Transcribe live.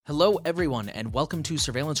Hello everyone, and welcome to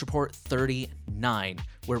Surveillance Report 39,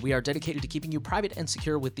 where we are dedicated to keeping you private and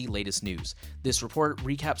secure with the latest news. This report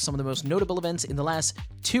recaps some of the most notable events in the last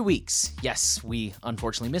 2 weeks. Yes, we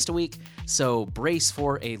unfortunately missed a week, so brace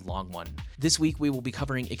for a long one. This week we will be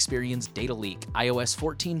covering Experian's data leak, iOS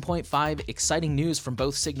 14.5, exciting news from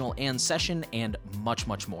both Signal and Session, and much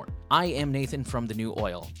more. I am Nathan from The New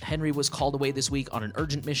Oil. Henry was called away this week on an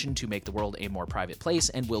urgent mission to make the world a more private place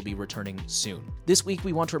and will be returning soon. This week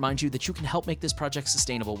we want to remind you that you can help make this project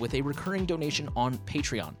sustainable with a recurring donation on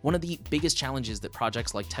Patreon. One of the biggest challenges that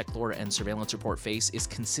projects like TechLore and Surveillance Report face is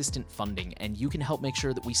consistent funding, and you can help make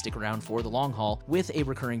sure that we stick around for the long haul with a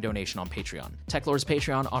recurring donation on Patreon. TechLore's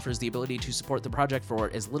Patreon offers the ability to support the project for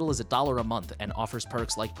as little as $1 a month and offers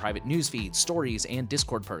perks like private news feeds, stories, and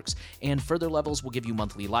Discord perks. And further levels will give you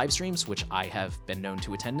monthly live streams, which I have been known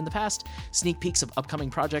to attend in the past, sneak peeks of upcoming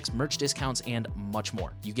projects, merch discounts, and much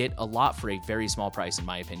more. You get a lot for a very small price, in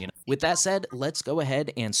my opinion. With that said, let's go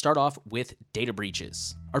ahead and start off with data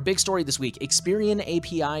breaches. Our big story this week, Experian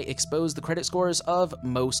API exposed the credit scores of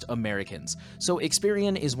most Americans. So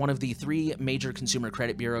Experian is one of the 3 major consumer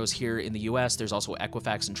credit bureaus here in the US. There's also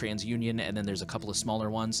Equifax and TransUnion, and then there's a couple of smaller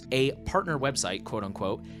ones. A partner website, quote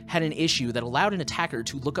unquote, had an issue that allowed an attacker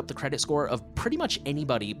to look up the credit score of pretty much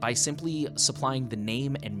anybody by simply supplying the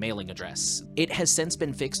name and mailing address. It has since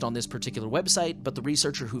been fixed on this particular website, but the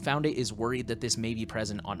researcher who found it is worried that this may be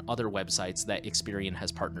present on other websites that Experian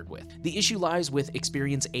has partnered with. The issue lies with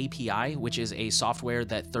Experian's API, which is a software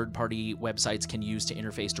that third-party websites can use to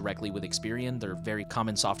interface directly with Experian. They're very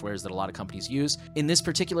common softwares that a lot of companies use. In this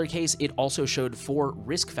particular case, it also showed 4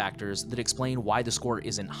 risk factors that explain why the score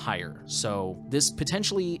isn't higher. So this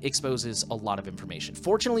potentially exposes a lot of information.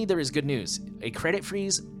 Fortunately, there is good news. A credit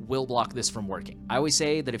freeze will block this from working. I always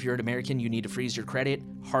say that if you're an American, you need to freeze your credit.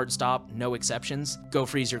 Hard stop, no exceptions. Go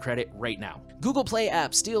freeze your credit right now. Google Play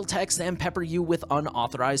apps steal text and pepper you with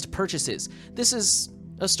unauthorized purchases. This is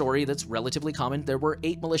a story that's relatively common. There were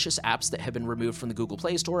 8 malicious apps that have been removed from the Google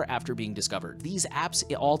Play Store after being discovered. These apps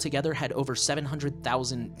altogether had over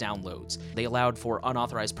 700,000 downloads. They allowed for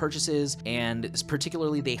unauthorized purchases, and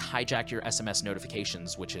particularly they hijacked your SMS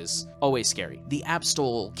notifications, which is always scary. The app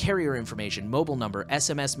stole carrier information, mobile number,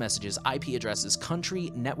 SMS messages, IP addresses,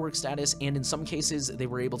 country, network status, and in some cases, they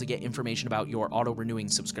were able to get information about your auto-renewing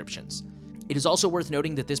subscriptions. It is also worth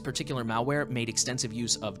noting that this particular malware made extensive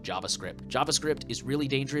use of JavaScript. JavaScript is really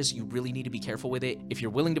dangerous. You really need to be careful with it. If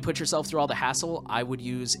you're willing to put yourself through all the hassle, I would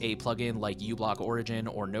use a plugin like uBlock Origin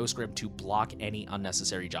or NoScript to block any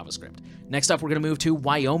unnecessary JavaScript. Next up, we're going to move to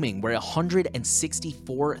Wyoming, where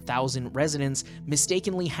 164,000 residents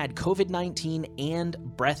mistakenly had COVID-19 and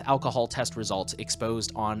breath alcohol test results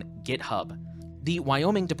exposed on GitHub. The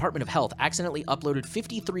Wyoming Department of Health accidentally uploaded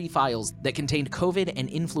 53 files that contained COVID and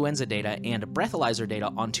influenza data and breathalyzer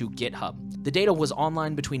data onto GitHub. The data was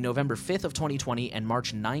online between November 5th of 2020 and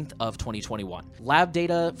March 9th of 2021. Lab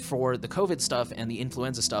data for the COVID stuff and the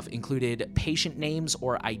influenza stuff included patient names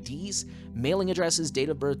or IDs, mailing addresses, date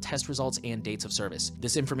of birth, test results, and dates of service.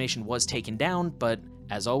 This information was taken down, but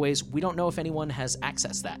as always, we don't know if anyone has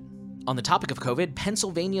accessed that. On the topic of COVID,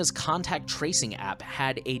 Pennsylvania's contact tracing app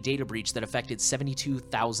had a data breach that affected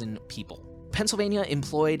 72,000 people. Pennsylvania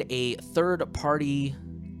employed a third-party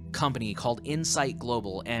company called Insight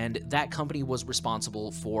Global, and that company was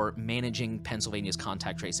responsible for managing Pennsylvania's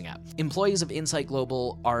contact tracing app. Employees of Insight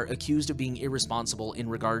Global are accused of being irresponsible in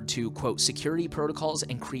regard to, quote, security protocols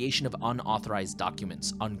and creation of unauthorized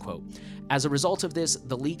documents, unquote. As a result of this,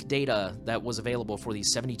 the leaked data that was available for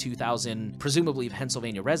these 72,000, presumably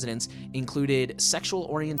Pennsylvania residents, included sexual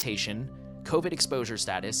orientation, COVID exposure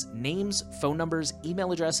status, names, phone numbers,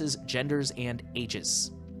 email addresses, genders, and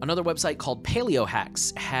ages. Another website called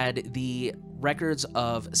PaleoHacks had the records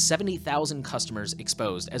of 70,000 customers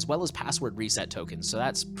exposed, as well as password reset tokens, so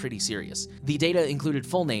that's pretty serious. The data included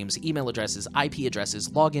full names, email addresses, IP addresses,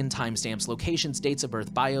 login timestamps, locations, dates of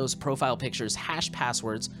birth, bios, profile pictures, hashed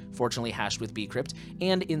passwords, fortunately hashed with bcrypt,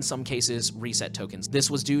 and in some cases, reset tokens.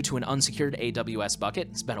 This was due to an unsecured AWS bucket.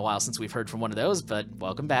 It's been a while since we've heard from one of those, but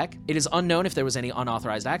welcome back. It is unknown if there was any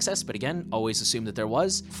unauthorized access, but again, always assume that there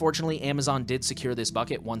was. Fortunately, Amazon did secure this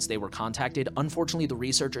bucket once they were contacted. Unfortunately, the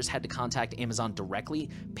researchers had to contact Amazon directly.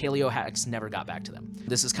 PaleoHacks never got back to them.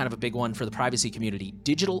 This is kind of a big one for the privacy community.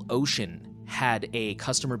 DigitalOcean had a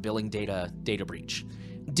customer billing data breach.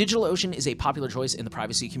 DigitalOcean is a popular choice in the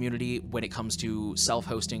privacy community when it comes to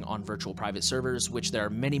self-hosting on virtual private servers, which there are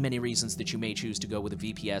many reasons that you may choose to go with a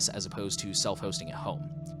VPS as opposed to self-hosting at home.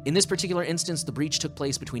 In this particular instance, the breach took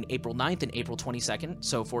place between April 9th and April 22nd,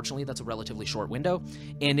 so fortunately that's a relatively short window,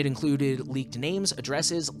 and it included leaked names,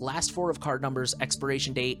 addresses, last 4 of card numbers,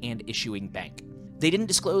 expiration date, and issuing bank. They didn't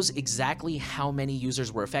disclose exactly how many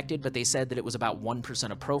users were affected, but they said that it was about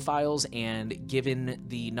 1% of profiles, and given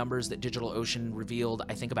the numbers that DigitalOcean revealed,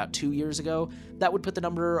 I think about 2 years ago, that would put the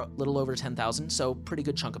number a little over 10,000, so pretty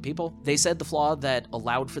good chunk of people. They said the flaw that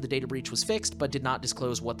allowed for the data breach was fixed, but did not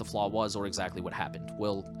disclose what the flaw was or exactly what happened.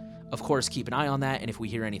 We'll, of course, keep an eye on that, and if we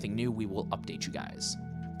hear anything new, we will update you guys.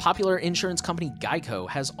 Popular insurance company Geico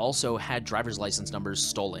has also had driver's license numbers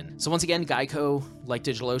stolen. So once again, Geico, like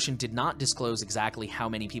DigitalOcean, did not disclose exactly how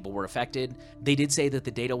many people were affected. They did say that the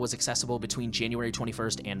data was accessible between January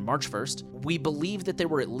 21st and March 1st. We believe that there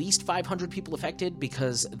were at least 500 people affected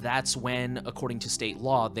because that's when, according to state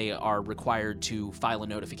law, they are required to file a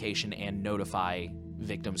notification and notify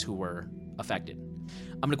victims who were affected.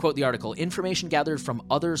 I'm going to quote the article. Information gathered from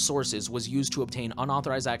other sources was used to obtain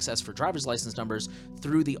unauthorized access for driver's license numbers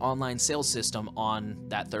through the online sales system on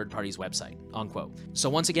that third party's website, unquote.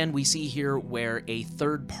 So once again, we see here where a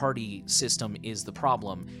third party system is the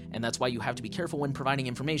problem, and that's why you have to be careful when providing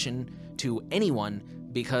information to anyone,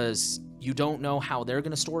 because you don't know how they're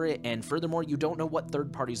going to store it, and furthermore, you don't know what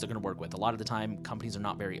third parties they're going to work with. A lot of the time, companies are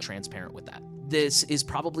not very transparent with that. This is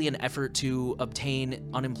probably an effort to obtain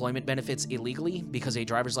unemployment benefits illegally, because a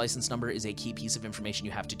driver's license number is a key piece of information.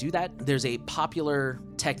 You have to do that. There's a popular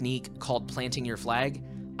technique called planting your flag.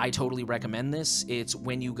 I totally recommend this. It's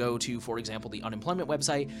when you go to, for example, the unemployment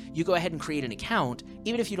website, you go ahead and create an account,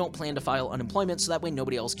 even if you don't plan to file unemployment, so that way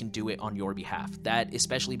nobody else can do it on your behalf. That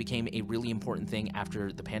especially became a really important thing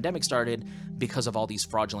after the pandemic started because of all these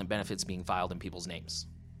fraudulent benefits being filed in people's names.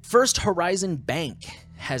 First Horizon Bank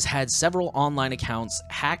has had several online accounts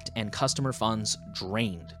hacked and customer funds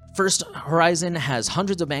drained. First Horizon has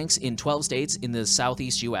hundreds of banks in 12 states in the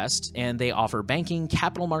southeast US, and they offer banking,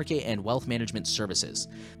 capital market, and wealth management services.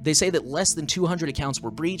 They say that less than 200 accounts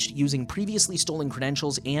were breached using previously stolen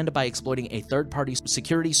credentials and by exploiting a third-party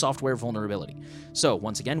security software vulnerability. So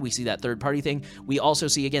once again, we see that third-party thing. We also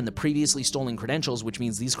see, again, the previously stolen credentials, which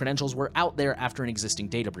means these credentials were out there after an existing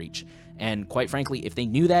data breach. And quite frankly, if they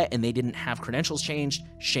knew that and they didn't have credentials changed,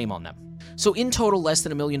 shame on them. So in total, less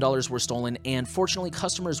than $1 million were stolen, and fortunately,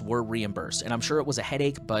 customers were reimbursed. And I'm sure it was a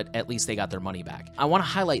headache, but at least they got their money back. I want to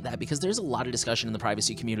highlight that because there's a lot of discussion in the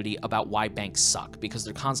privacy community about why banks suck, because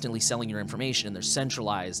they're constantly selling your information and they're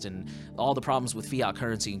centralized and all the problems with fiat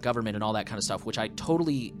currency and government and all that kind of stuff, which I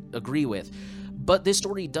totally agree with. But this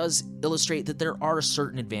story does illustrate that there are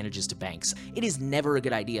certain advantages to banks. It is never a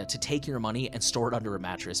good idea to take your money and store it under a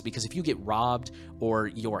mattress, because if you get robbed or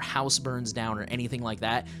your house burns down or anything like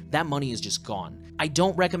that, that money is just gone. I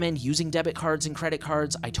don't recommend using debit cards and credit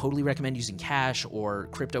cards. I totally recommend using cash or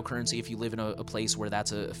cryptocurrency if you live in a place where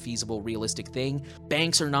that's a feasible, realistic thing.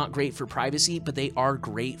 Banks are not great for privacy, but they are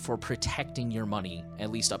great for protecting your money, at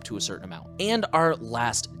least up to a certain amount. And our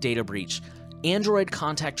last data breach. Android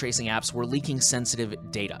contact tracing apps were leaking sensitive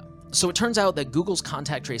data. So it turns out that Google's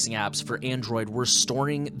contact tracing apps for Android were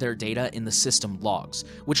storing their data in the system logs,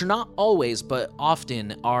 which are not always, but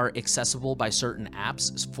often are accessible by certain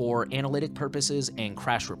apps for analytic purposes and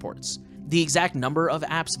crash reports. The exact number of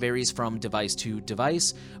apps varies from device to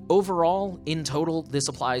device. Overall, in total, this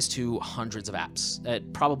applies to hundreds of apps,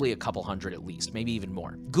 probably a couple hundred at least, maybe even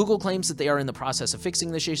more. Google claims that they are in the process of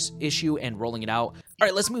fixing this issue and rolling it out. All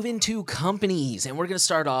right, let's move into companies, and we're going to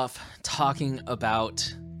start off talking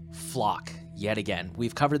about FLOC. Yet again,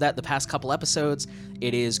 we've covered that the past couple episodes.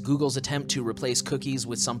 It is Google's attempt to replace cookies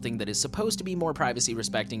with something that is supposed to be more privacy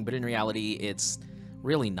respecting, but in reality, it's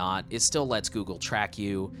really not. It still lets Google track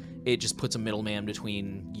you. It just puts a middleman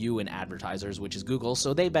between you and advertisers, which is Google,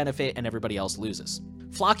 so they benefit and everybody else loses.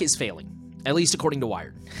 FLOC is failing, at least according to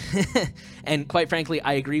Wired. And quite frankly,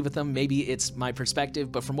 I agree with them. Maybe it's my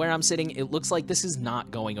perspective, but from where I'm sitting, it looks like this is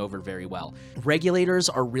not going over very well. Regulators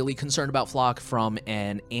are really concerned about FLOC from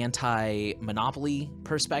an anti-monopoly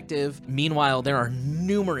perspective. Meanwhile, there are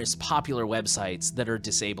numerous popular websites that are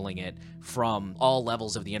disabling it from all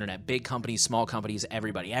levels of the internet. Big companies, small companies,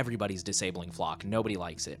 everybody's disabling FLOC. Nobody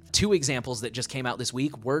likes it. Two examples that just came out this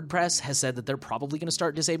week. WordPress has said that they're probably going to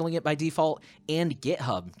start disabling it by default, and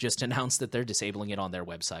GitHub just announced that they're disabling it on their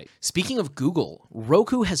website. Speaking of Google,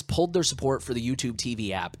 Roku has pulled their support for the YouTube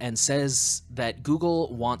TV app and says that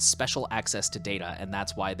Google wants special access to data, and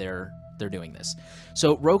that's why they're doing this.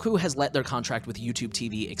 So Roku has let their contract with YouTube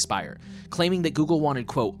TV expire, claiming that Google wanted,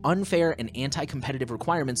 quote, unfair and anti-competitive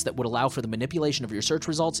requirements that would allow for the manipulation of your search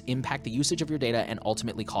results, impact the usage of your data, and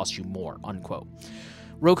ultimately cost you more, unquote.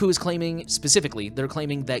 Roku is claiming, specifically, they're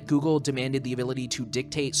claiming that Google demanded the ability to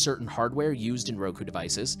dictate certain hardware used in Roku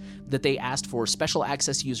devices, that they asked for special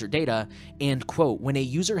access user data, and, quote, when a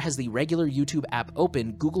user has the regular YouTube app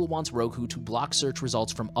open, Google wants Roku to block search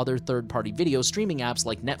results from other third-party video streaming apps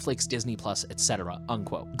like Netflix, Disney+, etc.,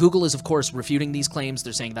 unquote. Google is, of course, refuting these claims.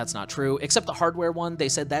 They're saying that's not true, except the hardware one. They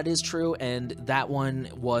said that is true, and that one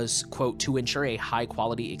was, quote, to ensure a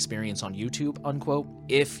high-quality experience on YouTube, unquote.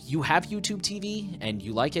 If you have YouTube TV and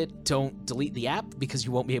you like it, don't delete the app because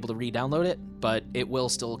you won't be able to re-download it, but it will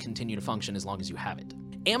still continue to function as long as you have it.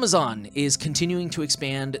 Amazon is continuing to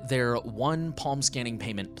expand their one palm scanning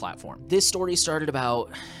payment platform. This story started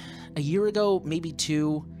about a year ago, maybe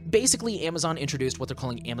two. Basically, Amazon introduced what they're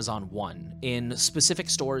calling Amazon One in specific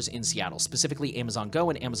stores in Seattle, specifically Amazon Go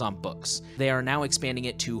and Amazon Books. They are now expanding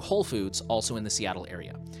it to Whole Foods, also in the Seattle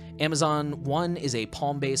area. Amazon One is a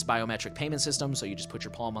palm-based biometric payment system, so you just put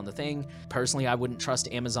your palm on the thing. Personally, I wouldn't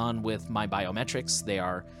trust Amazon with my biometrics. They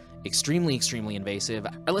are extremely, extremely invasive.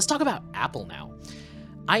 All right, let's talk about Apple now.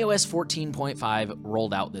 iOS 14.5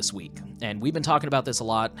 rolled out this week, and we've been talking about this a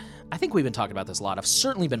lot. I think we've been talking about this a lot. I've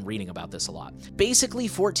certainly been reading about this a lot. Basically,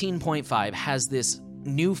 14.5 has this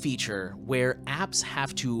new feature where apps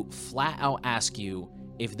have to flat out ask you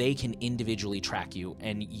if they can individually track you,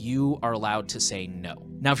 and you are allowed to say no.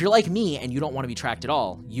 Now, if you're like me and you don't want to be tracked at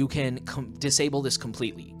all, you can disable this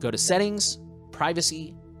completely. Go to Settings,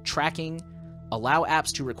 Privacy, Tracking, allow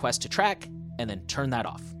apps to request to track, and then turn that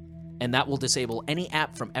off. And that will disable any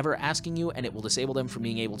app from ever asking you, and it will disable them from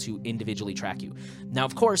being able to individually track you. Now,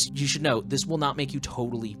 of course, you should note, this will not make you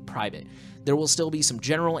totally private. There will still be some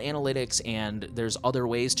general analytics, and there's other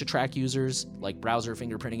ways to track users, like browser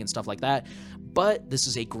fingerprinting and stuff like that, but this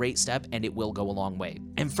is a great step, and it will go a long way.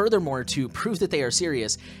 And furthermore, to prove that they are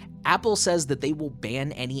serious, Apple says that they will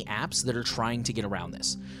ban any apps that are trying to get around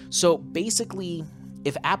this. So basically,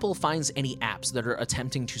 if Apple finds any apps that are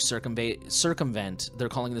attempting to circumvent, they're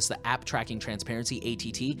calling this the App Tracking Transparency,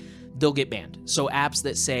 ATT, they'll get banned. So apps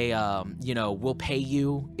that say, we'll pay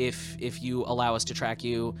you if you allow us to track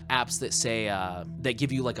you, apps that say, that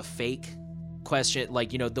give you like a fake question,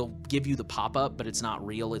 like, they'll give you the pop-up, but it's not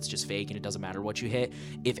real, it's just fake, and it doesn't matter what you hit.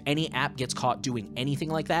 If any app gets caught doing anything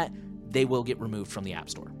like that, they will get removed from the App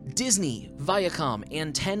Store. Disney, Viacom,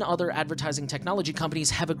 and 10 other advertising technology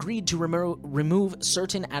companies have agreed to remove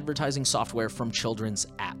certain advertising software from children's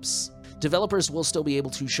apps. Developers will still be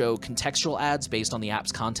able to show contextual ads based on the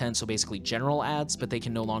app's content, so basically general ads, but they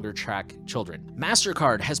can no longer track children.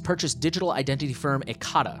 MasterCard has purchased digital identity firm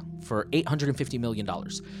Ekata for $850 million.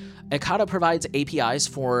 Ekata provides APIs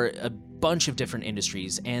for a bunch of different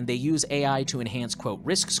industries, and they use AI to enhance, quote,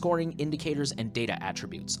 risk scoring indicators and data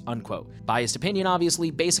attributes, unquote. Biased opinion,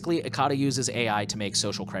 obviously. Basically, Ekata uses AI to make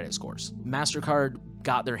social credit scores. MasterCard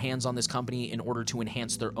got their hands on this company in order to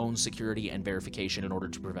enhance their own security and verification in order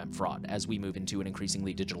to prevent fraud as we move into an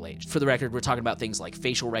increasingly digital age. For the record, we're talking about things like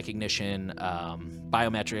facial recognition,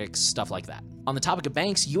 biometrics, stuff like that. On the topic of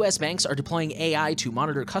banks, US banks are deploying AI to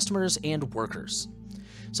monitor customers and workers.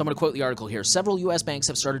 So I'm going to quote the article here. Several U.S. banks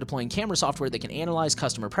have started deploying camera software that can analyze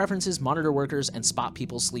customer preferences, monitor workers, and spot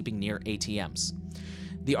people sleeping near ATMs.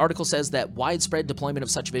 The article says that widespread deployment of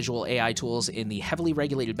such visual AI tools in the heavily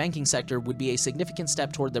regulated banking sector would be a significant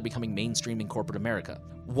step toward their becoming mainstream in corporate America.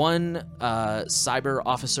 One cyber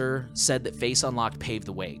officer said that Face Unlocked paved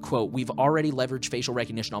the way. Quote, "We've already leveraged facial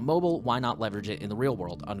recognition on mobile. Why not leverage it in the real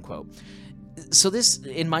world?" Unquote. So this,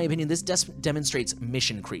 in my opinion, this demonstrates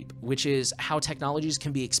mission creep, which is how technologies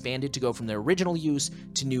can be expanded to go from their original use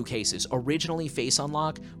to new cases. Originally, Face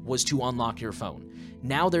Unlock was to unlock your phone.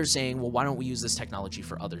 Now they're saying, well, why don't we use this technology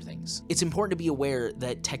for other things? It's important to be aware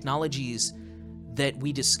that technologies that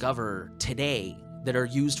we discover today that are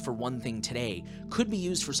used for one thing today could be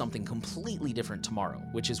used for something completely different tomorrow,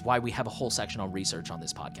 which is why we have a whole section on research on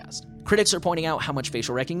this podcast. Critics are pointing out how much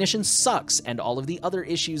facial recognition sucks and all of the other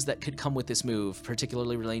issues that could come with this move,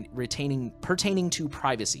 particularly pertaining to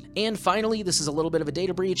privacy. And finally, this is a little bit of a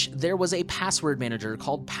data breach. There was a password manager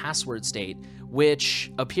called Password State,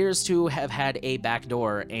 which appears to have had a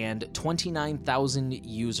backdoor, and 29,000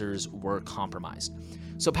 users were compromised.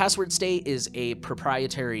 So Password State is a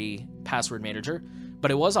proprietary password manager,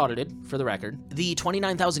 but it was audited, for the record. The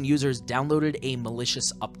 29,000 users downloaded a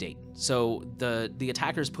malicious update. So the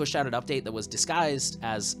attackers pushed out an update that was disguised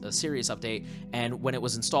as a serious update, and when it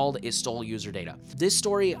was installed, it stole user data. This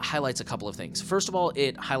story highlights a couple of things. First of all,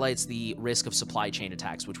 it highlights the risk of supply chain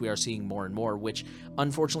attacks, which we are seeing more and more, which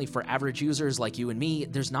unfortunately for average users like you and me,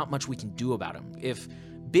 there's not much we can do about them. If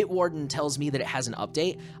Bitwarden tells me that it has an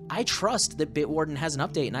update, I trust that Bitwarden has an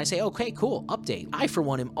update, and I say, okay, cool, update. I, for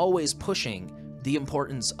one, am always pushing the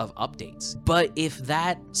importance of updates. But if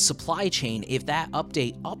that supply chain, if that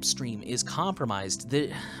update upstream is compromised,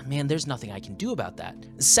 there's nothing I can do about that.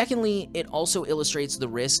 Secondly, it also illustrates the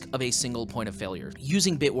risk of a single point of failure.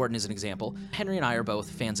 Using Bitwarden as an example, Henry and I are both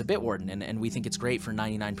fans of Bitwarden, and we think it's great for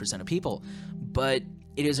 99% of people. But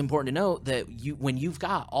it is important to note that when you've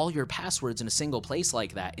got all your passwords in a single place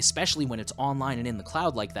like that, especially when it's online and in the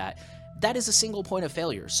cloud like that, that is a single point of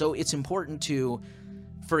failure. So it's important to,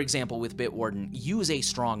 for example, with Bitwarden, use a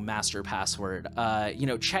strong master password.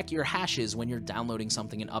 Check your hashes when you're downloading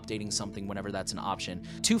something and updating something whenever that's an option.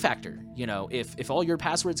 Two-factor, if all your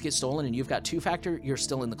passwords get stolen and you've got two-factor, you're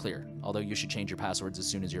still in the clear, although you should change your passwords as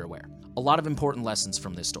soon as you're aware. A lot of important lessons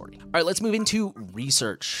from this story. All right, let's move into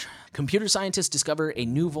research. Computer scientists discover a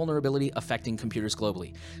new vulnerability affecting computers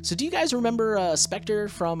globally. So do you guys remember Spectre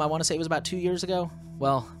from, I want to say it was about 2 years ago?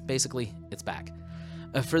 Well, basically, it's back.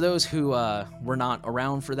 For those who were not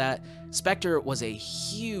around for that, Spectre was a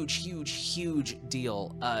huge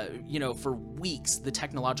deal. For weeks, the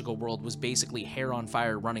technological world was basically hair on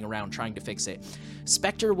fire running around trying to fix it.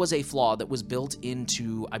 Spectre was a flaw that was built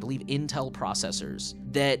into, I believe, Intel processors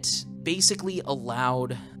that basically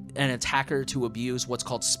allowed an attacker to abuse what's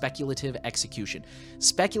called speculative execution.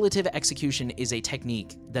 Speculative execution is a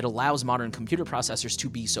technique that allows modern computer processors to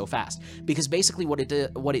be so fast, because basically what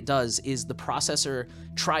it does is the processor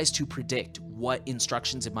tries to predict what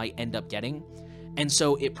instructions it might end up getting, and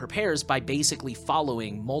so it prepares by basically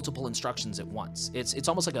following multiple instructions at once. It's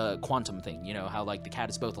almost like a quantum thing, how like the cat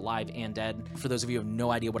is both alive and dead. For those of you who have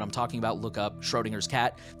no idea what I'm talking about, look up Schrodinger's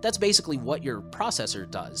cat. That's basically what your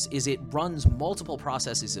processor does, is it runs multiple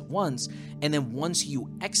processes at once, and then once you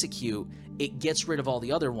execute, it gets rid of all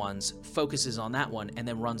the other ones, focuses on that one, and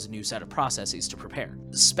then runs a new set of processes to prepare.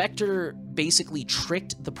 Spectre basically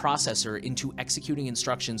tricked the processor into executing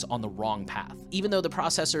instructions on the wrong path. Even though the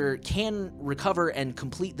processor can recover and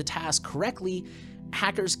complete the task correctly,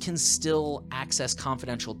 hackers can still access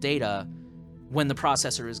confidential data when the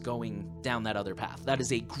processor is going down that other path. That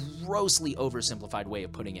is a grossly oversimplified way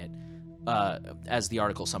of putting it, as the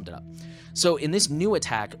article summed it up. So in this new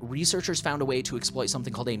attack, researchers found a way to exploit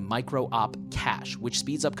something called a micro-op cache, which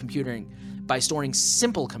speeds up computing by storing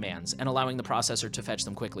simple commands and allowing the processor to fetch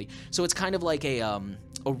them quickly. So it's kind of like a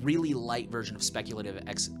really light version of speculative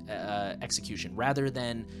execution. Rather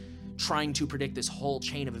than trying to predict this whole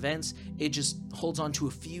chain of events, it just holds on to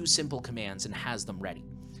a few simple commands and has them ready.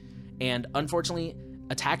 And unfortunately,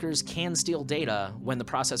 attackers can steal data when the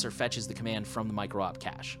processor fetches the command from the micro-op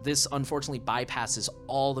cache. This unfortunately bypasses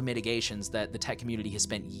all the mitigations that the tech community has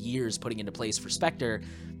spent years putting into place for Spectre,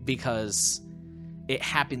 because it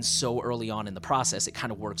happens so early on in the process, it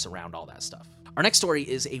kind of works around all that stuff. Our next story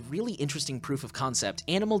is a really interesting proof of concept.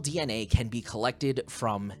 Animal DNA can be collected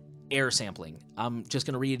from air sampling. I'm just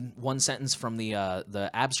going to read one sentence from the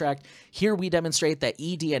abstract. Here we demonstrate that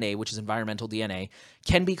eDNA, which is environmental DNA,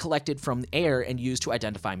 can be collected from air and used to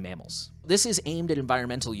identify mammals. This is aimed at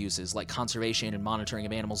environmental uses like conservation and monitoring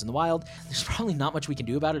of animals in the wild. There's probably not much we can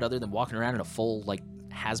do about it other than walking around in a full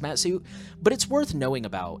hazmat suit, but it's worth knowing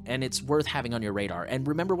about and it's worth having on your radar. And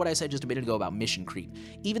remember what I said just a minute ago about mission creep.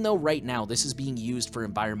 Even though right now this is being used for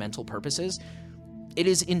environmental purposes, it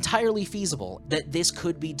is entirely feasible that this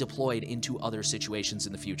could be deployed into other situations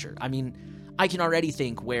in the future. I mean, I can already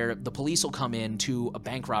think where the police will come in to a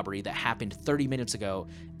bank robbery that happened 30 minutes ago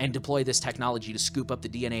and deploy this technology to scoop up the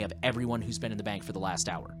DNA of everyone who's been in the bank for the last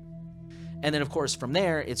hour. And then, of course, from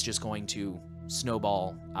there, it's just going to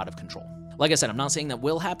snowball out of control. Like I said, I'm not saying that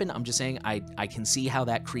will happen. I'm just saying I can see how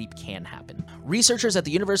that creep can happen. Researchers at the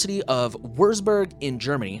University of Würzburg in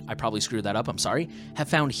Germany, I probably screwed that up, I'm sorry, have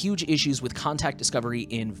found huge issues with contact discovery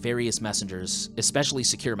in various messengers, especially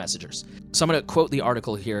secure messengers. So I'm going to quote the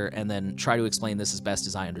article here and then try to explain this as best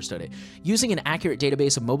as I understood it. Using an accurate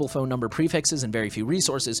database of mobile phone number prefixes and very few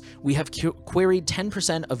resources, we have queried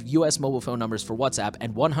 10% of US mobile phone numbers for WhatsApp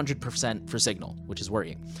and 100% for Signal, which is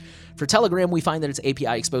worrying. For Telegram, we find that its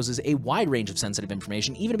API exposes a wide range of sensitive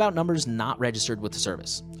information, even about numbers not registered with the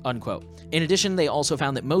service, unquote. In addition, they also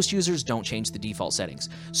found that most users don't change the default settings.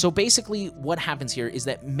 So basically, what happens here is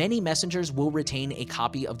that many messengers will retain a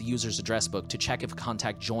copy of the user's address book to check if a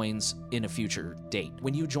contact joins in a future date.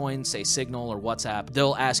 When you join, say, Signal or WhatsApp,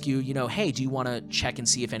 they'll ask you, hey, do you want to check and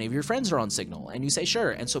see if any of your friends are on Signal? And you say,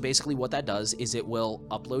 sure. And so basically what that does is it will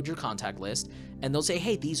upload your contact list, and they'll say,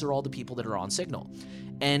 hey, these are all the people that are on Signal.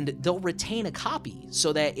 And they'll retain a copy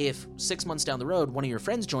so that if 6 months down the road, one of your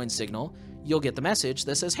friends joins Signal, you'll get the message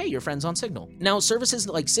that says, hey, your friend's on Signal. Now, services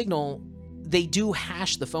like Signal, they do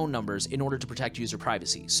hash the phone numbers in order to protect user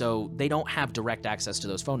privacy, so they don't have direct access to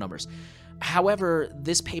those phone numbers. However,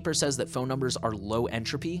 this paper says that phone numbers are low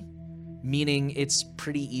entropy, meaning it's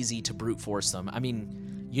pretty easy to brute force them. I mean,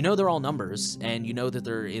 you know they're all numbers, and you know that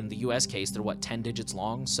they're, in the US case, they're 10 digits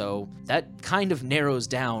long, so that kind of narrows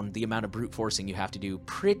down the amount of brute forcing you have to do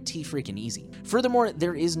pretty freaking easy. Furthermore,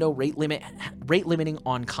 there is no rate limiting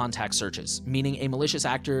on contact searches, meaning a malicious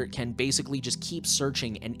actor can basically just keep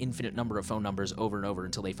searching an infinite number of phone numbers over and over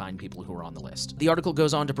until they find people who are on the list. The article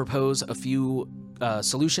goes on to propose a few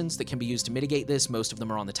solutions that can be used to mitigate this. Most of them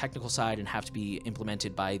are on the technical side and have to be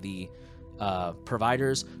implemented by the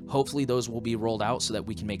providers. Hopefully those will be rolled out so that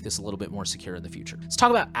we can make this a little bit more secure in the future. Let's talk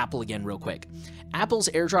about Apple again real quick. Apple's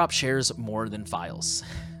AirDrop shares more than files.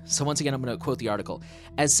 So once again, I'm going to quote the article.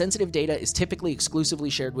 As sensitive data is typically exclusively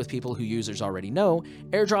shared with people who users already know,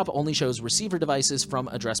 AirDrop only shows receiver devices from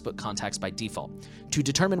address book contacts by default. To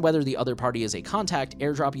determine whether the other party is a contact,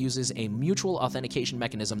 AirDrop uses a mutual authentication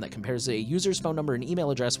mechanism that compares a user's phone number and email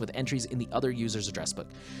address with entries in the other user's address book.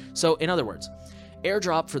 So in other words,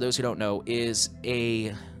 AirDrop, for those who don't know, is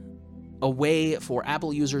a way for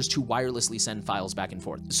Apple users to wirelessly send files back and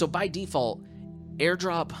forth. So by default,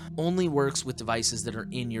 AirDrop only works with devices that are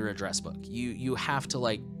in your address book. You have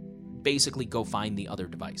to basically go find the other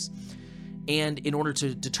device. And in order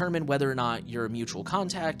to determine whether or not you're a mutual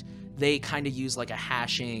contact, they kind of use a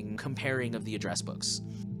hashing comparing of the address books.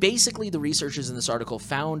 Basically, the researchers in this article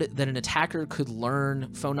found that an attacker could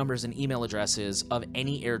learn phone numbers and email addresses of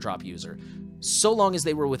any AirDrop user, so long as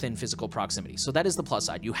they were within physical proximity. So that is the plus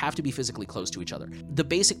side. You have to be physically close to each other. The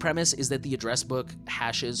basic premise is that the address book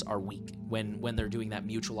hashes are weak when they're doing that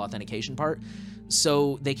mutual authentication part,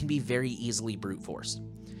 so they can be very easily brute forced.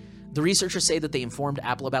 The researchers say that they informed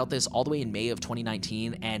Apple about this all the way in May of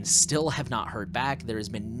 2019 and still have not heard back. There has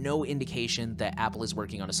been no indication that Apple is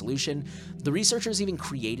working on a solution. The researchers even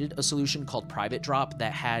created a solution called Private Drop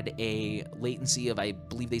that had a latency of, I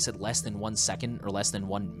believe they said, less than 1 second or less than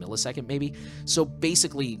 1 millisecond maybe. So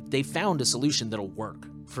basically, they found a solution that'll work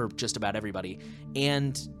for just about everybody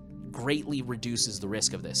and greatly reduces the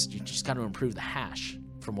risk of this. You just got to improve the hash,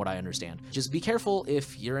 from what I understand. Just be careful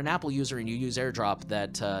if you're an Apple user and you use AirDrop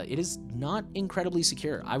that it is not incredibly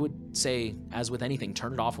secure. I would say, as with anything,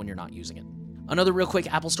 turn it off when you're not using it. Another real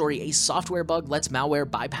quick Apple story, a software bug lets malware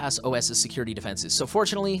bypass OS's security defenses. So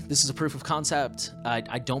fortunately, this is a proof of concept.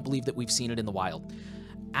 I don't believe that we've seen it in the wild.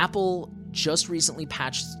 Apple just recently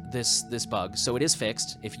patched this bug, so it is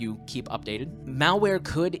fixed if you keep updated. Malware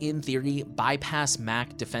could, in theory, bypass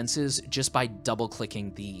Mac defenses just by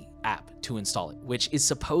double-clicking the app to install it, which is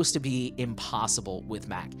supposed to be impossible with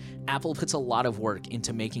Mac. Apple puts a lot of work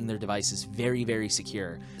into making their devices very, very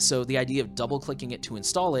secure. So the idea of double-clicking it to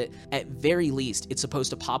install it, at very least, it's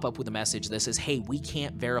supposed to pop up with a message that says, hey, we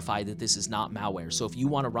can't verify that this is not malware. So if you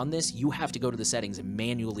want to run this, you have to go to the settings and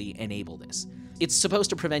manually enable this. It's supposed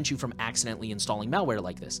to prevent you from accidentally installing malware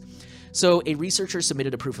like this. So a researcher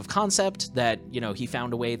submitted a proof of concept that, he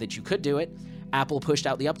found a way that you could do it. Apple pushed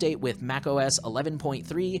out the update with macOS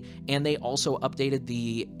 11.3, and they also updated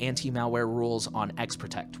the anti-malware rules on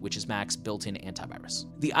XProtect, which is Mac's built-in antivirus.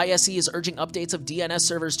 The ISE is urging updates of DNS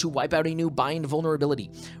servers to wipe out a new bind vulnerability.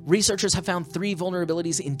 Researchers have found 3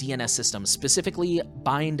 vulnerabilities in DNS systems, specifically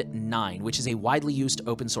bind 9, which is a widely used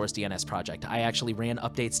open-source DNS project. I actually ran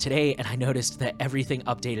updates today, and I noticed that everything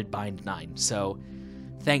updated bind 9, so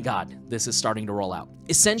thank God this is starting to roll out.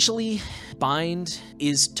 Essentially, bind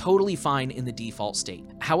is totally fine in the default state.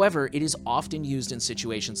 However, it is often used in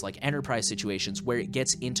situations like enterprise situations where it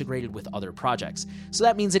gets integrated with other projects. So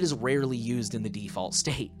that means it is rarely used in the default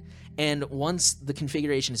state. And once the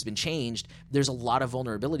configuration has been changed, there's a lot of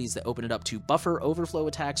vulnerabilities that open it up to buffer overflow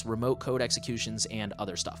attacks, remote code executions, and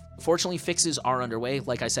other stuff. Fortunately, fixes are underway.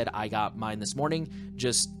 Like I said, I got mine this morning.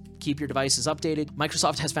 Just keep your devices updated.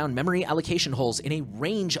 Microsoft has found memory allocation holes in a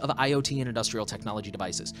range of IoT and industrial technology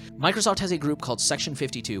devices. Microsoft has a group called Section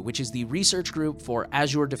 52, which is the research group for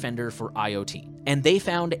Azure Defender for IoT. And they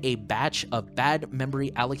found a batch of bad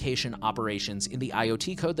memory allocation operations in the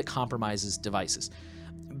IoT code that compromises devices.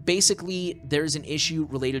 Basically, there's an issue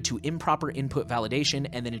related to improper input validation,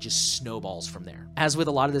 and then it just snowballs from there. As with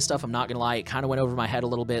a lot of this stuff, I'm not gonna lie, it kind of went over my head a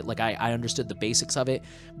little bit. I understood the basics of it.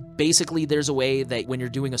 Basically, there's a way that when you're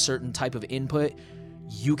doing a certain type of input,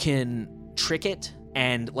 you can trick it,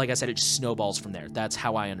 and like I said, it just snowballs from there. That's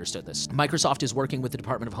how I understood this. Microsoft is working with the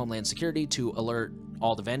Department of Homeland Security to alert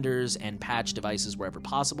all the vendors and patch devices wherever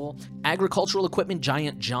possible. Agricultural equipment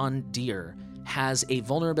giant John Deere has a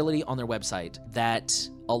vulnerability on their website that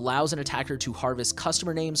allows an attacker to harvest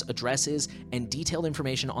customer names, addresses, and detailed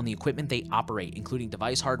information on the equipment they operate, including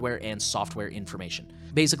device hardware and software information.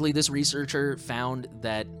 Basically, this researcher found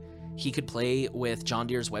that he could play with John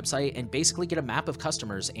Deere's website and basically get a map of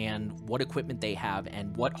customers and what equipment they have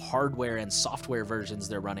and what hardware and software versions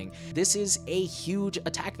they're running. This is a huge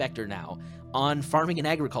attack vector now on farming and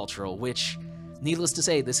agricultural, which, needless to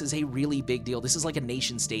say, this is a really big deal. This is like a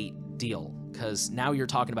nation-state deal, because now you're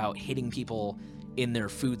talking about hitting people in their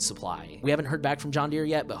food supply. We haven't heard back from John Deere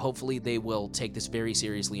yet, but hopefully they will take this very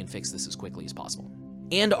seriously and fix this as quickly as possible.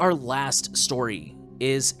 And our last story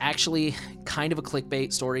is actually kind of a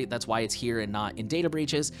clickbait story. That's why it's here and not in data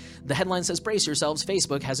breaches. The headline says, "Brace yourselves,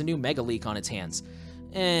 Facebook has a new mega leak on its hands."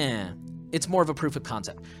 It's more of a proof of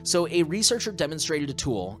concept. So a researcher demonstrated a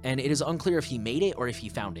tool, and it is unclear if he made it or if he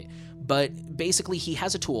found it. But basically, he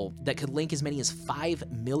has a tool that could link as many as 5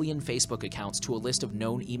 million Facebook accounts to a list of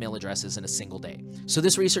known email addresses in a single day. So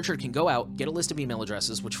this researcher can go out, get a list of email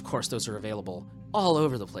addresses, which of course those are available all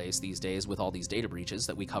over the place these days with all these data breaches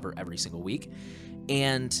that we cover every single week,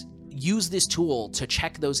 and use this tool to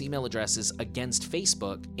check those email addresses against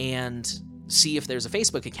Facebook and see if there's a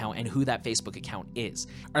Facebook account and who that Facebook account is.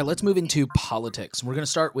 All right, let's move into politics. We're going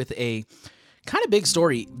to start with a kind of big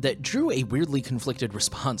story that drew a weirdly conflicted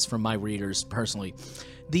response from my readers personally.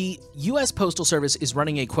 The U.S. Postal Service is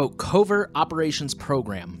running a, quote, covert operations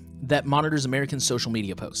program that monitors American social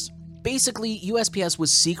media posts. Basically, USPS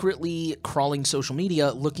was secretly crawling social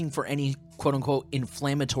media looking for any, quote unquote,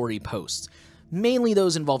 inflammatory posts, mainly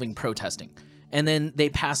those involving protesting. And then they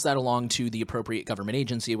pass that along to the appropriate government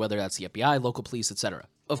agency, whether that's the FBI, local police, etc.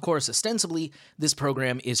 Of course, ostensibly, this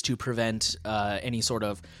program is to prevent any sort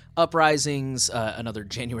of uprisings, another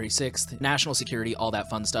January 6th, national security, all that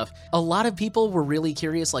fun stuff. A lot of people were really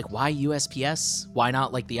curious, like, why USPS? Why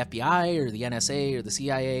not, like, the FBI or the NSA or the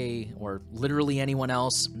CIA or literally anyone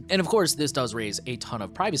else? And of course, this does raise a ton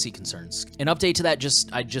of privacy concerns. An update to that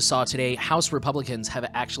I just saw today, House Republicans have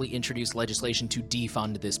actually introduced legislation to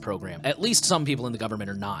defund this program. At least some people in the government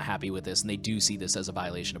are not happy with this, and they do see this as a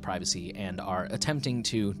violation of privacy and are attempting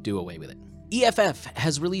to do away with it. EFF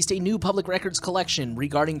has released a new public records collection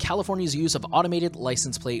regarding California's use of automated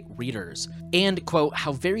license plate readers, and, quote,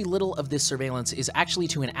 how very little of this surveillance is actually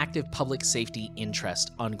to an active public safety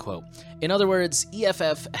interest, unquote. In other words,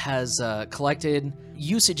 EFF has collected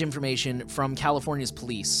usage information from California's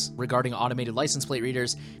police regarding automated license plate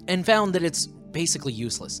readers and found that it's basically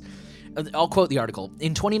useless. I'll quote the article.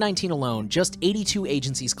 In 2019 alone, just 82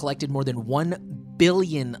 agencies collected more than 1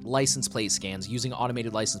 billion license plate scans using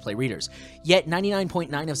automated license plate readers. Yet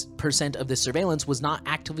 99.9% of this surveillance was not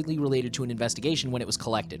actively related to an investigation when it was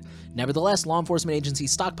collected. Nevertheless, law enforcement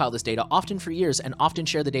agencies stockpile this data, often for years, and often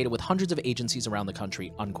share the data with hundreds of agencies around the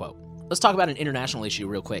country, unquote. Let's talk about an international issue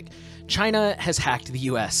real quick. China has hacked the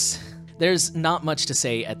US. There's not much to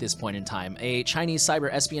say at this point in time. A Chinese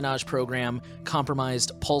cyber espionage program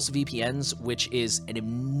compromised Pulse VPNs, which is an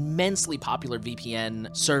immensely popular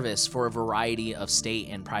VPN service for a variety of state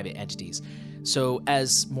and private entities. So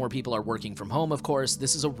as more people are working from home, of course,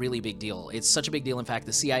 this is a really big deal. It's such a big deal, in fact,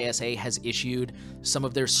 the CISA has issued some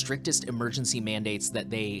of their strictest emergency mandates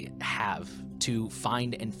that they have to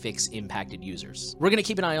find and fix impacted users. We're going to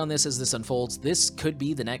keep an eye on this as this unfolds. This could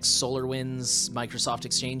be the next SolarWinds Microsoft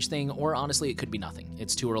Exchange thing, or honestly, it could be nothing.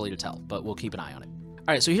 It's too early to tell, but we'll keep an eye on it.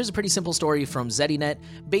 All right, so here's a pretty simple story from ZDNet.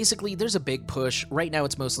 Basically, there's a big push. Right now,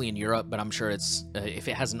 it's mostly in Europe, but I'm sure it's, if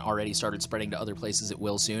it hasn't already started spreading to other places, it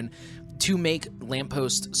will soon, to make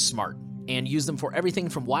lampposts smart and use them for everything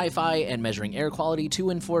from Wi-Fi and measuring air quality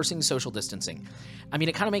to enforcing social distancing. I mean,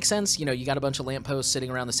 it kind of makes sense. You know, you got a bunch of lampposts sitting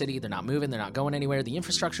around the city. They're not moving. They're not going anywhere. The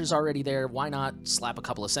infrastructure's already there. Why not slap a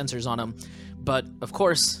couple of sensors on them? But, of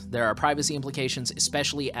course, there are privacy implications,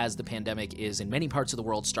 especially as the pandemic is in many parts of the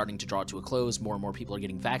world starting to draw to a close. More and more people are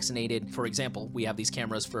getting vaccinated. For example, we have these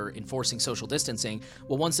cameras for enforcing social distancing.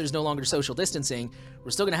 Well, once there's no longer social distancing,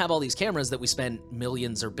 we're still going to have all these cameras that we spent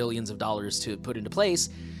millions or billions of dollars to put into place.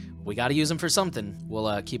 We got to use them for something.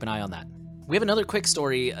 We'll keep an eye on that. We have another quick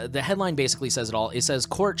story. The headline basically says it all. It says,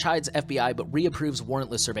 court chides FBI but reapproves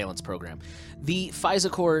warrantless surveillance program. The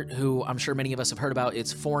FISA court, who I'm sure many of us have heard about,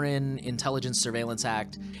 it's Foreign Intelligence Surveillance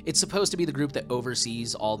Act. It's supposed to be the group that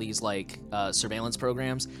oversees all these surveillance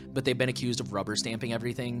programs, but they've been accused of rubber stamping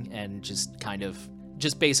everything and just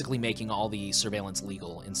basically making all the surveillance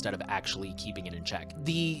legal instead of actually keeping it in check.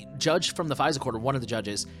 The judge from the FISA court, or one of the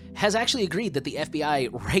judges, has actually agreed that the FBI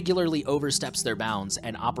regularly oversteps their bounds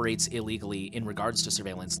and operates illegally in regards to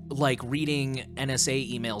surveillance, like reading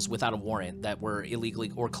NSA emails without a warrant that were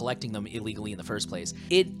illegally, or collecting them illegally in the first place.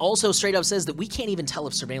 It also straight up says that we can't even tell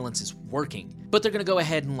if surveillance is working, but they're gonna go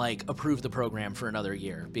ahead and approve the program for another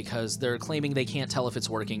year because they're claiming they can't tell if it's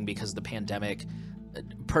working because of the pandemic.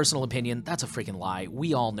 Personal opinion, that's a freaking lie.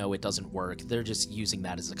 We all know it doesn't work. They're just using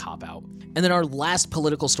that as a cop-out. And then our last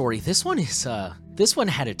political story, this one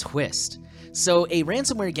had a twist. So a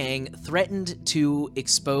ransomware gang threatened to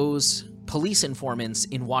expose police informants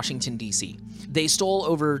in Washington, D.C. They stole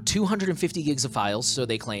over 250 gigs of files, so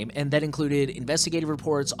they claim, and that included investigative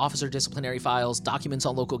reports, officer disciplinary files, documents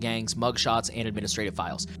on local gangs, mugshots, and administrative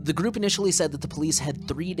files. The group initially said that the police had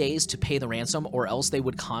 3 days to pay the ransom, or else they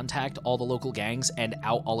would contact all the local gangs and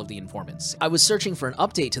out all of the informants. I was searching for an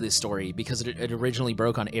update to this story because it originally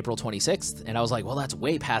broke on April 26th, and I was like, well, that's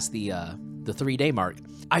way past the 3-day mark.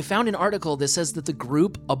 I found an article that says that the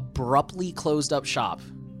group abruptly closed up shop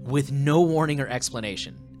with no warning or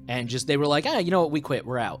explanation. And they were like, you know what, we quit,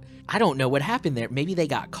 we're out. I don't know what happened there. Maybe they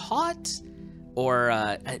got caught?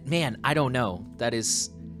 Or, man, I don't know. That is,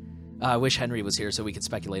 I wish Henry was here so we could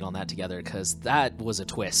speculate on that together, because that was a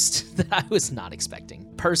twist that I was not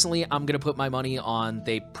expecting. Personally, I'm going to put my money on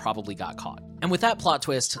they probably got caught. And with that plot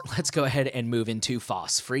twist, let's go ahead and move into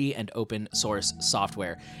FOSS, free and open source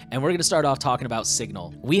software. And we're going to start off talking about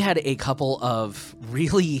Signal. We had a couple of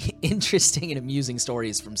really interesting and amusing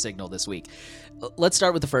stories from Signal this week. Let's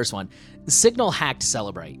start with the first one. Signal hacked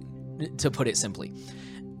Cellebrite, to put it simply.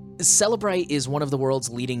 Cellebrite is one of the world's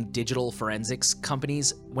leading digital forensics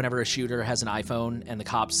companies. Whenever a shooter has an iPhone and the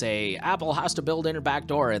cops say, Apple has to build in a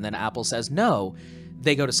backdoor, and then Apple says no,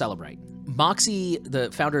 they go to Cellebrite. Moxie,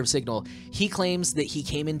 the founder of Signal, he claims that he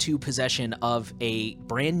came into possession of a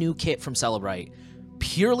brand new kit from Cellebrite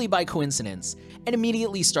purely by coincidence and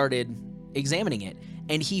immediately started examining it.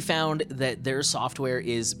 And he found that their software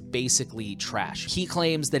is basically trash. He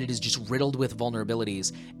claims that it is just riddled with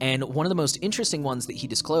vulnerabilities, and one of the most interesting ones that he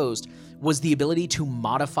disclosed was the ability to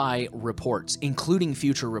modify reports, including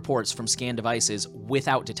future reports from scanned devices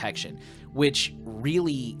without detection, which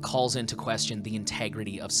really calls into question the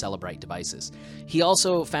integrity of Cellebrite devices. He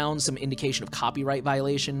also found some indication of copyright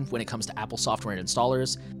violation when it comes to Apple software and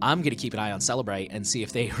installers. I'm going to keep an eye on Cellebrite and see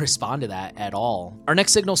if they respond to that at all. Our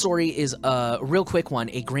next Signal story is a real quick one.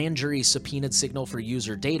 A grand jury subpoenaed Signal for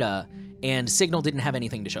user data, and Signal didn't have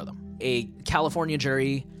anything to show them. A California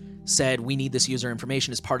jury said, we need this user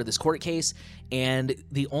information as part of this court case, and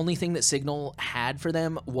the only thing that Signal had for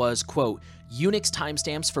them was, quote, Unix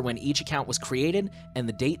timestamps for when each account was created and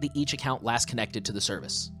the date that each account last connected to the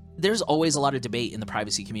service. There's always a lot of debate in the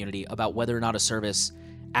privacy community about whether or not a service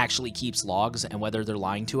actually keeps logs and whether they're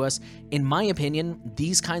lying to us. In my opinion,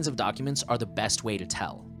 these kinds of documents are the best way to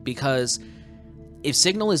tell, because if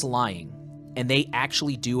Signal is lying and they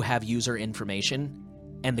actually do have user information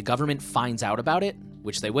and the government finds out about it,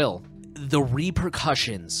 which they will, the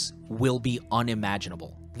repercussions will be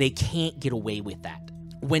unimaginable. They can't get away with that.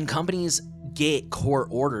 When companies get court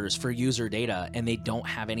orders for user data and they don't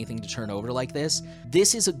have anything to turn over like this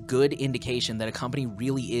is a good indication that a company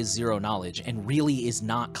really is zero knowledge and really is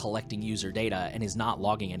not collecting user data and is not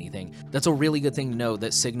logging anything. That's a really good thing to know,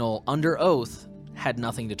 that Signal, under oath, had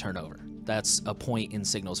nothing to turn over. That's a point in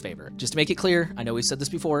Signal's favor. Just to make it clear, I know we've said this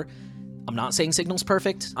before, I'm not saying Signal's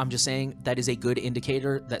perfect. I'm just saying that is a good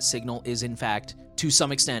indicator that Signal is, in fact, to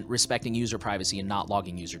some extent, respecting user privacy and not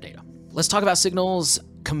logging user data. Let's talk about Signal's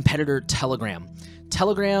competitor, Telegram.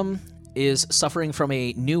 Telegram is suffering from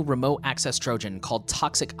a new remote access Trojan called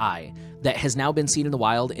Toxic Eye that has now been seen in the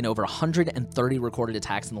wild in over 130 recorded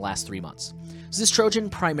attacks in the last 3 months. So this Trojan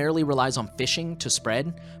primarily relies on phishing to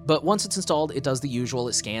spread, but once it's installed, it does the usual.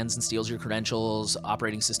 It scans and steals your credentials,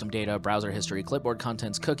 operating system data, browser history, clipboard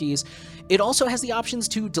contents, cookies. It also has the options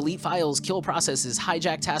to delete files, kill processes,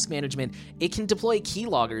 hijack task management. It can deploy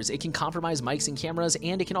keyloggers, it can compromise mics and cameras,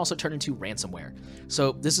 and it can also turn into ransomware.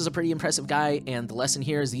 So this is a pretty impressive guy, and the lesson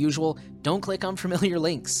here is the usual: don't click on familiar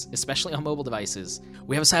links, especially on mobile devices.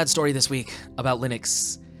 We have a sad story this week about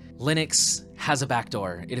Linux. Linux has a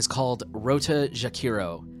backdoor. It is called Rota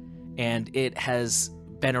Jakiro, and it has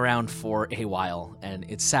been around for a while, and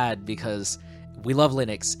it's sad because we love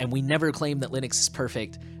Linux, and we never claim that Linux is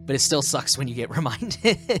perfect, but it still sucks when you get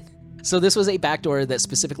reminded. So this was a backdoor that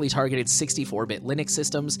specifically targeted 64-bit Linux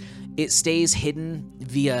systems. It stays hidden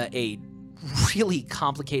via a really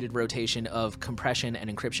complicated rotation of compression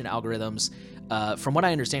and encryption algorithms. From what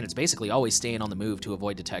I understand, it's basically always staying on the move to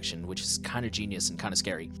avoid detection, which is kind of genius and kind of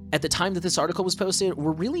scary. At the time that this article was posted,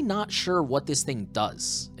 we're really not sure what this thing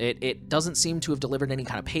does. It doesn't seem to have delivered any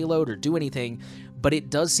kind of payload or do anything, but it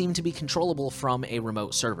does seem to be controllable from a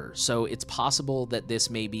remote server. So it's possible that this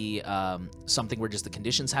may be something where just the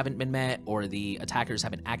conditions haven't been met or the attackers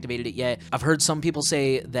haven't activated it yet. I've heard some people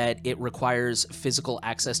say that it requires physical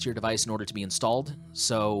access to your device in order to be installed.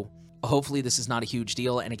 So Hopefully this is not a huge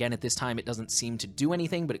deal, and again, at this time, it doesn't seem to do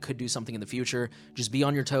anything, but it could do something in the future. Just be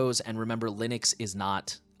on your toes, and remember, Linux is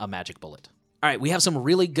not a magic bullet. All right, we have some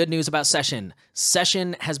really good news about Session.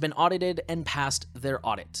 Session has been audited and passed their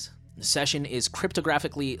audit. Session is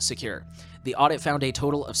cryptographically secure. The audit found a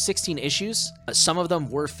total of 16 issues. Some of them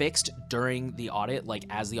were fixed during the audit, like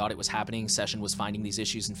as the audit was happening, Session was finding these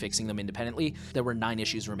issues and fixing them independently. There were 9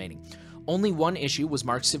 issues remaining. Only one issue was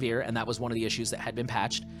marked severe, and that was one of the issues that had been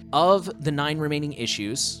patched. Of the 9 remaining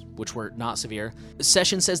issues, which were not severe,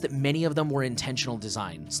 Session says that many of them were intentional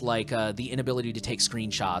designs, like the inability to take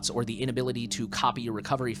screenshots or the inability to copy a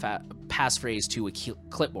recovery passphrase to a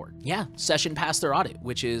clipboard. Yeah, Session passed their audit,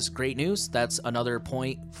 which is great news. That's another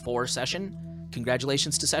point for Session.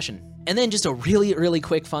 Congratulations to Session. And then just a really, really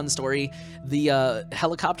quick fun story. The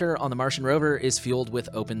helicopter on the Martian rover is fueled with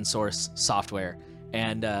open source software.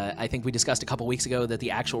 And I think we discussed a couple weeks ago that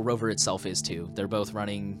the actual rover itself is too. They're both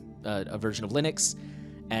running a version of Linux,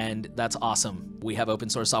 and that's awesome. We have open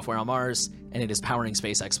source software on Mars, and it is powering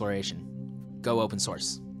space exploration. Go open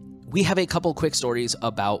source. We have a couple quick stories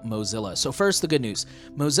about Mozilla. So first, the good news.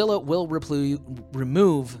 Mozilla will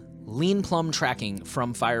remove LeanPlum tracking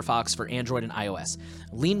from Firefox for Android and iOS.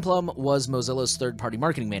 LeanPlum was Mozilla's third-party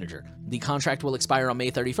marketing manager. The contract will expire on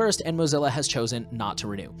May 31st, and Mozilla has chosen not to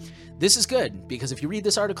renew. This is good, because if you read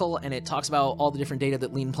this article and it talks about all the different data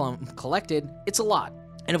that LeanPlum collected, it's a lot.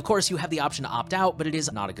 And of course, you have the option to opt out, but it is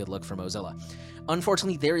not a good look for Mozilla.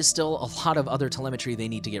 Unfortunately, there is still a lot of other telemetry they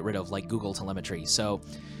need to get rid of, like Google telemetry. So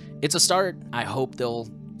it's a start. I hope they'll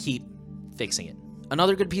keep fixing it.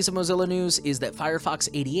 Another good piece of Mozilla news is that Firefox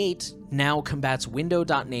 88 now combats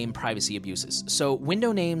window.name privacy abuses. So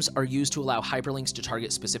window names are used to allow hyperlinks to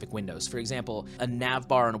target specific windows. For example, a nav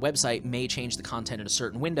bar on a website may change the content in a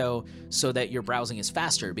certain window so that your browsing is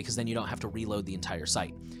faster, because then you don't have to reload the entire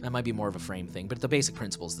site. That might be more of a frame thing, but the basic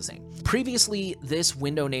principle is the same. Previously, this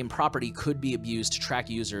window name property could be abused to track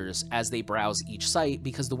users as they browse each site,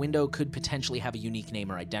 because the window could potentially have a unique name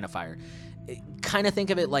or identifier. Kind of think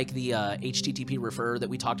of it like the HTTP refer that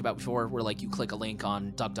we talked about before, where like you click a link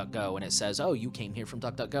on DuckDuckGo and it says, oh, you came here from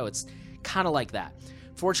DuckDuckGo. It's kind of like that.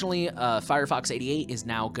 Fortunately, Firefox 88 is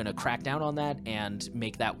now going to crack down on that and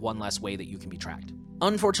make that one less way that you can be tracked.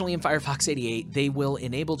 Unfortunately, in Firefox 88, they will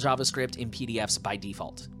enable JavaScript in PDFs by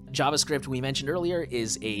default. JavaScript, we mentioned earlier,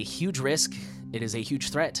 is a huge risk. It is a huge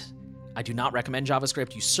threat. I do not recommend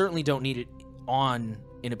JavaScript. You certainly don't need it on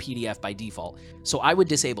in a PDF by default. So I would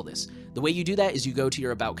disable this. The way you do that is you go to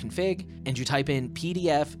your about config and you type in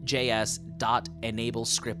pdf.js.enable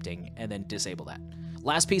scripting and then disable that.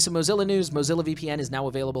 Last piece of Mozilla news, Mozilla VPN is now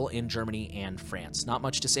available in Germany and France. Not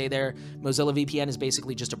much to say there. Mozilla VPN is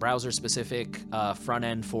basically just a browser-specific front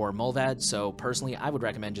end for Mullvad, so personally, I would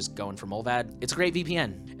recommend just going for Mullvad. It's a great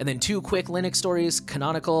VPN. And then 2 quick Linux stories.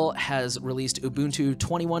 Canonical has released Ubuntu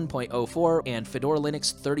 21.04, and Fedora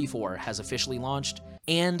Linux 34 has officially launched.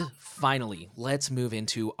 And finally, let's move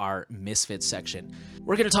into our Misfits section.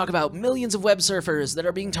 We're going to talk about millions of web surfers that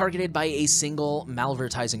are being targeted by a single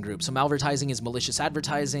malvertising group. So malvertising is malicious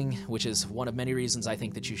advertising, which is one of many reasons I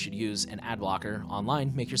think that you should use an ad blocker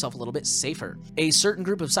online, make yourself a little bit safer. A certain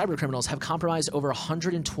group of cybercriminals have compromised over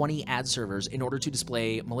 120 ad servers in order to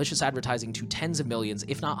display malicious advertising to tens of millions,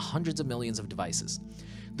 if not hundreds of millions of devices.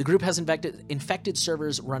 The group has infected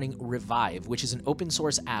servers running Revive, which is an open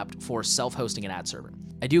source app for self-hosting an ad server.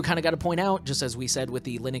 I do kind of got to point out, just as we said with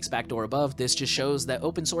the Linux backdoor above, this just shows that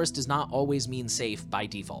open source does not always mean safe by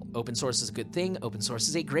default. Open source is a good thing, open source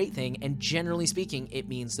is a great thing, and generally speaking, it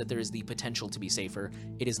means that there is the potential to be safer.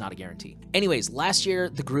 It is not a guarantee. Anyways, last year,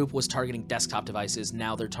 the group was targeting desktop devices,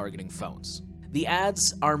 now they're targeting phones. The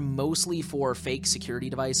ads are mostly for fake security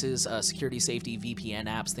devices, security safety, VPN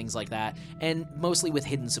apps, things like that, and mostly with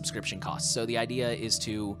hidden subscription costs. So the idea is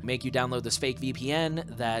to make you download this fake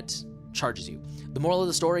VPN that charges you. The moral of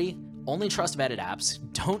the story, only trust vetted apps,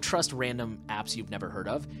 don't trust random apps you've never heard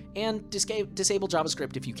of, and disable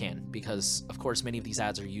JavaScript if you can, because of course many of these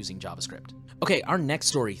ads are using JavaScript. Okay, our next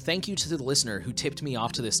story. Thank you to the listener who tipped me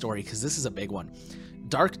off to this story, because this is a big one.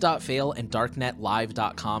 Dark.fail and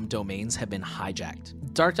darknetlive.com domains have been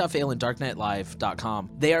hijacked. Dark.fail and darknetlive.com,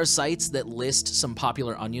 they are sites that list some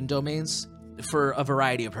popular Onion domains for a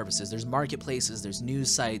variety of purposes. There's marketplaces, there's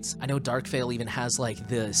news sites. I know Darkfail even has like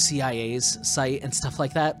the CIA's site and stuff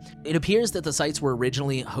like that. It appears that the sites were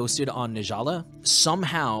originally hosted on Nijala.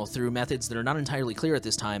 Somehow, through methods that are not entirely clear at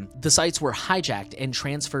this time, the sites were hijacked and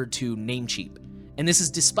transferred to Namecheap. And this is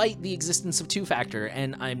despite the existence of two-factor,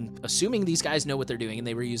 and I'm assuming these guys know what they're doing and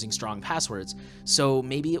they were using strong passwords. So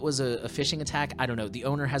maybe it was a phishing attack. I don't know. The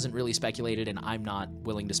owner hasn't really speculated, and I'm not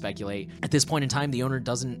willing to speculate. At this point in time, the owner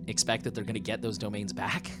doesn't expect that they're going to get those domains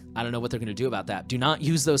back. I don't know what they're going to do about that. Do not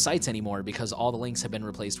use those sites anymore because all the links have been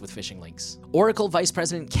replaced with phishing links. Oracle Vice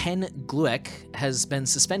President Ken Glueck has been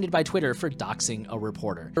suspended by Twitter for doxing a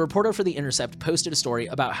reporter. A reporter for The Intercept posted a story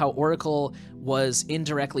about how Oracle was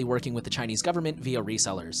indirectly working with the Chinese government via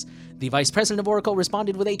resellers. The vice president of Oracle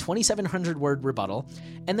responded with a 2,700-word rebuttal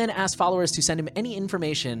and then asked followers to send him any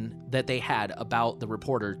information that they had about the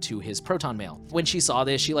reporter to his Proton Mail. When she saw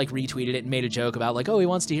this, she retweeted it and made a joke about oh, he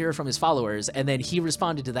wants to hear from his followers, and then he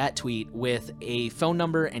responded to that tweet with a phone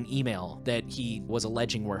number and email that he was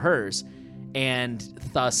alleging were hers, and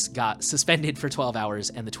thus got suspended for 12 hours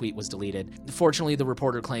and the tweet was deleted. Fortunately, the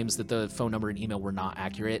reporter claims that the phone number and email were not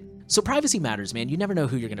accurate. So privacy matters, man. You never know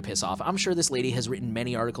who you're going to piss off. I'm sure this lady has written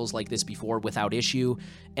many articles like this before without issue,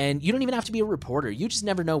 and you don't even have to be a reporter. You just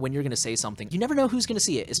never know when you're going to say something. You never know who's going to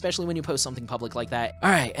see it, especially when you post something public like that. All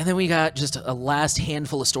right, and then we got just a last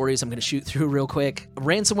handful of stories I'm going to shoot through real quick.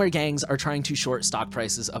 Ransomware gangs are trying to short stock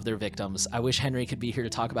prices of their victims. I wish Henry could be here to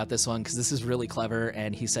talk about this one because this is really clever,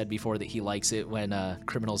 and he said before that he likes it when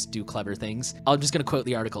criminals do clever things. I'm just going to quote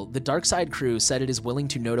the article. The Darkside crew said it is willing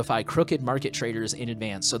to notify crooked market traders in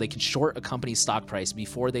advance so they can short a company's stock price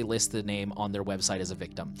before they list the name on their website as a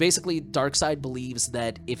victim. Basically, Darkside believes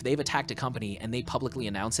that if they've attacked a company and they publicly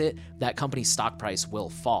announce it, that company's stock price will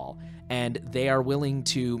fall. And they are willing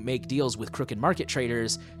to make deals with crooked market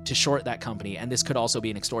traders to short that company. And this could also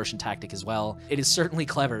be an extortion tactic as well. It is certainly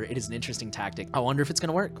clever. It is an interesting tactic. I wonder if it's going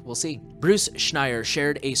to work. We'll see. Bruce Schneier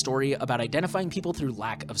shared a story about identifying people through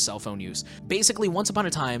lack of cell phone use. Basically, once upon a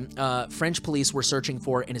time, French police were searching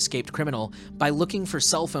for an escaped criminal by looking for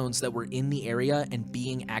cell phones that were in the area and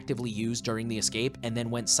being actively used during the escape and then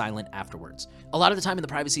went silent afterwards. A lot of the time in the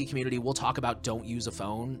privacy community, we'll talk about don't use a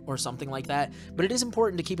phone or something like that, but it is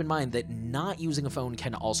important to keep in mind that not using a phone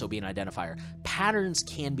can also be an identifier. Patterns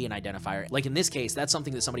can be an identifier. Like in this case, that's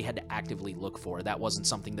something that somebody had to actively look for. That wasn't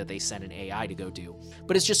something that they sent an AI to go do.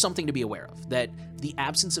 But it's just something to be aware of, that the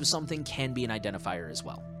absence of something can be an identifier as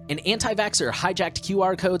well. An anti-vaxxer hijacked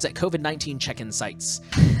QR codes at COVID-19 check-in sites.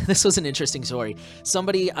 This was an interesting story.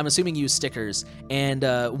 Somebody, I'm assuming, used stickers, and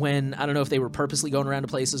when, I don't know if they were purposely going around to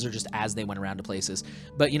places or just as they went around to places,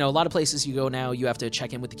 but a lot of places you go now, you have to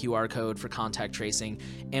check in with the QR code for contact tracing,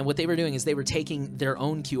 and what they were doing is they were taking their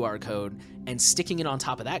own QR code and sticking it on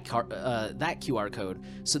top of that QR code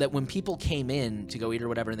so that when people came in to go eat or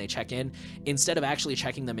whatever and they check in, instead of actually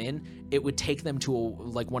checking them in, it would take them to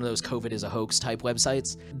one of those COVID is a hoax type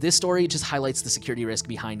websites. This story just highlights the security risk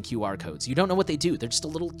behind QR codes. You don't know what they do. They're just a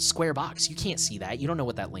little square box. You can't see that. You don't know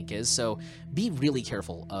what that link is. So be really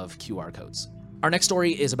careful of QR codes. Our next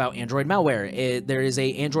story is about Android malware. There is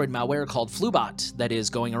a Android malware called FluBot that is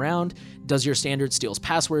going around, does your standard, steals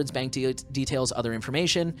passwords, bank details, other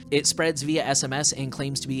information. It spreads via SMS and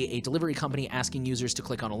claims to be a delivery company asking users to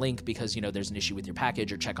click on a link because, there's an issue with your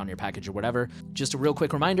package or check on your package or whatever. Just a real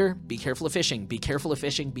quick reminder, be careful of phishing, be careful of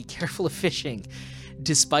phishing, be careful of phishing.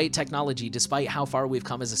 Despite technology, despite how far we've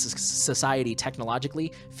come as a society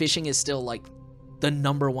technologically, phishing is still the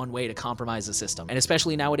number one way to compromise the system. And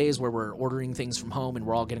especially nowadays where we're ordering things from home and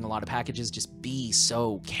we're all getting a lot of packages, just be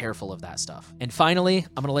so careful of that stuff. And finally,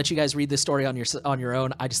 I'm gonna let you guys read this story on your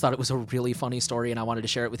own. I just thought it was a really funny story and I wanted to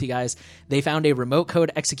share it with you guys. They found a remote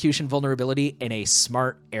code execution vulnerability in a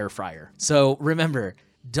smart air fryer. So remember,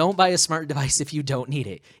 don't buy a smart device if you don't need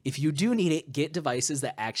it. If you do need it, get devices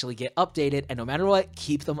that actually get updated, and no matter what,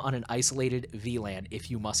 keep them on an isolated VLAN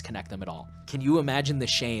if you must connect them at all. Can you imagine the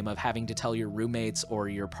shame of having to tell your roommates or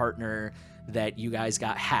your partner that you guys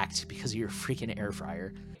got hacked because of your freaking air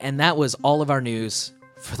fryer? And that was all of our news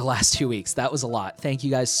for the last 2 weeks. That was a lot. Thank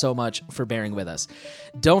you guys so much for bearing with us.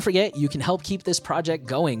 Don't forget, you can help keep this project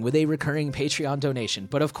going with a recurring Patreon donation.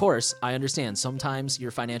 But of course, I understand sometimes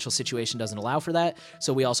your financial situation doesn't allow for that.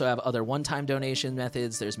 So we also have other one-time donation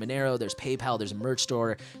methods. There's Monero, there's PayPal, there's a merch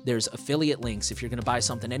store, there's affiliate links. If you're going to buy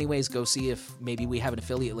something anyways, go see if maybe we have an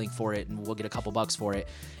affiliate link for it and we'll get a couple bucks for it.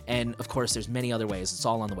 And of course, there's many other ways. It's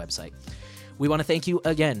all on the website. We want to thank you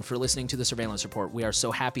again for listening to the Surveillance Report. We are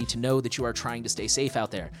so happy to know that you are trying to stay safe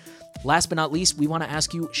out there. Last but not least, we want to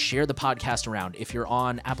ask you, share the podcast around. If you're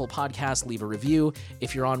on Apple Podcasts, leave a review.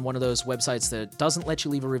 If you're on one of those websites that doesn't let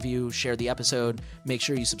you leave a review, share the episode. Make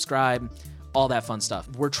sure you subscribe. All that fun stuff.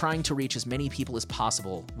 We're trying to reach as many people as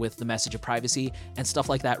possible with the message of privacy, and stuff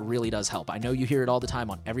like that really does help. I know you hear it all the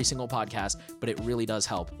time on every single podcast, but it really does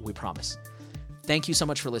help. We promise. Thank you so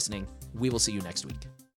much for listening. We will see you next week.